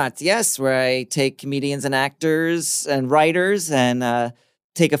 Baguette Me Nots, yes, where I take comedians and actors and writers and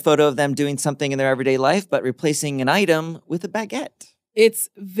take a photo of them doing something in their everyday life, but replacing an item with a baguette. It's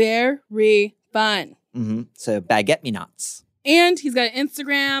very fun. Mm-hmm. So Baguette Me Nots. And he's got an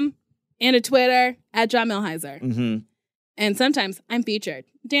Instagram and a Twitter at John Milheiser. Mm-hmm. And sometimes I'm featured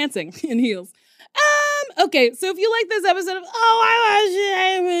dancing in heels. Okay, so if you like this episode of I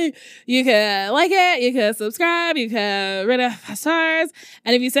Watch It, you can like it, you can subscribe, you can rate it 5 stars.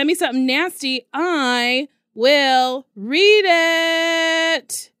 And if you send me something nasty, I will read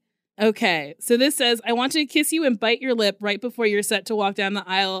it. Okay, so this says, I want to kiss you and bite your lip right before you're set to walk down the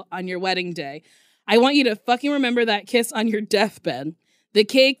aisle on your wedding day. I want you to fucking remember that kiss on your deathbed. The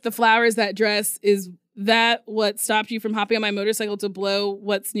cake, the flowers, that dress, is that what stopped you from hopping on my motorcycle to blow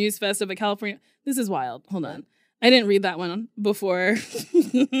what snooze fest of a California? This is wild. Hold on. I didn't read that one before.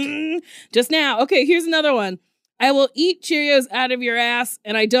 Just now. Okay, here's another one. I will eat Cheerios out of your ass,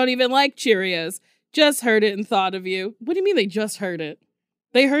 and I don't even like Cheerios. Just heard it and thought of you. What do you mean they just heard it?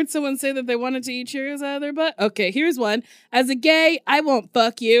 They heard someone say that they wanted to eat Cheerios out of their butt? Okay, here's one. As a gay, I won't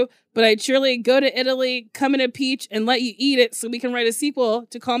fuck you, but I'd surely go to Italy, come in a peach, and let you eat it so we can write a sequel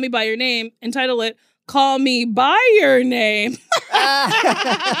to Call Me By Your Name and title it Call Me By Your Name.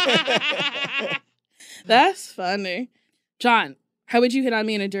 That's funny. John, how would you hit on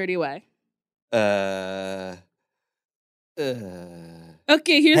me in a dirty way? Okay,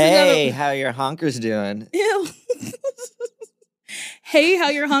 here's another. Hey, how your honkers doing? Ew. Hey, how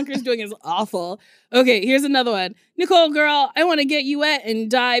your honker's doing is awful. Okay, here's another one. Nicole, girl, I want to get you wet and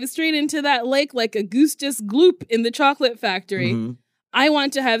dive straight into that lake like Augustus Gloop in the Chocolate Factory. Mm-hmm. I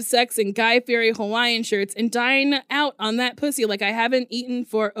want to have sex in Guy Fieri Hawaiian shirts and dine out on that pussy like I haven't eaten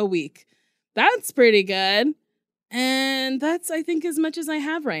for a week. That's pretty good. And that's, I think, as much as I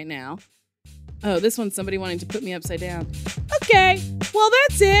have right now. Oh, this one's somebody wanting to put me upside down. Okay, well,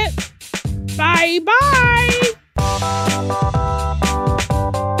 that's it. Bye-bye.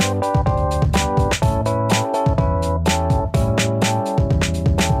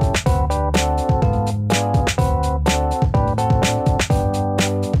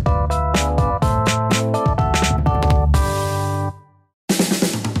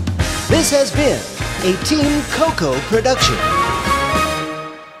 This has been a Team Coco production.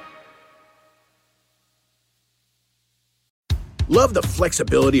 Love the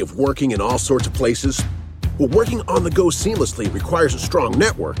flexibility of working in all sorts of places? Well, working on the go seamlessly requires a strong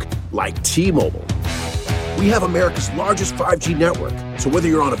network like T-Mobile. We have America's largest 5G network, so whether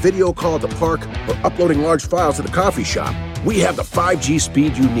you're on a video call at the park or uploading large files at a coffee shop, we have the 5G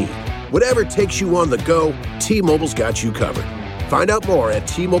speed you need. Whatever takes you on the go, T-Mobile's got you covered. Find out more at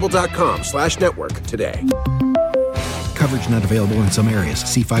T-Mobile.com/network today. Coverage not available in some areas.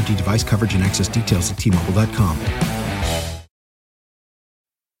 See 5G device coverage and access details at T-Mobile.com.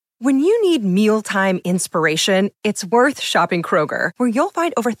 When you need mealtime inspiration, it's worth shopping Kroger, where you'll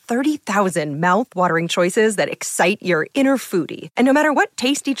find over 30,000 mouth-watering choices that excite your inner foodie. And no matter what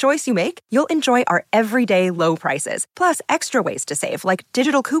tasty choice you make, you'll enjoy our everyday low prices, plus extra ways to save, like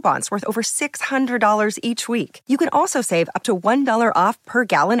digital coupons worth over $600 each week. You can also save up to $1 off per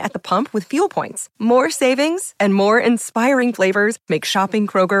gallon at the pump with fuel points. More savings and more inspiring flavors make shopping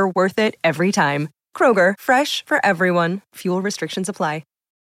Kroger worth it every time. Kroger, fresh for everyone. Fuel restrictions apply.